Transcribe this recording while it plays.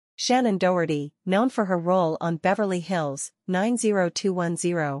Shannen Doherty, known for her role on Beverly Hills,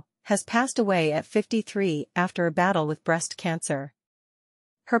 90210, has passed away at 53 after a battle with breast cancer.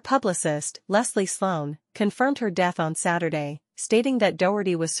 Her publicist, Sloane, confirmed her death on Saturday, stating that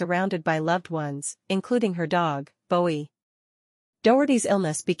Doherty was surrounded by loved ones, including her dog, Bowie. Doherty's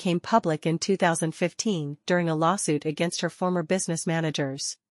illness became public in 2015 during a lawsuit against her former business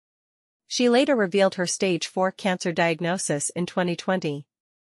managers. She later revealed her stage 4 cancer diagnosis in 2020.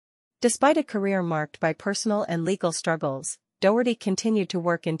 Despite a career marked by personal and legal struggles, Doherty continued to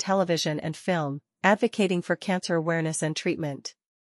work in television and film, advocating for cancer awareness and treatment.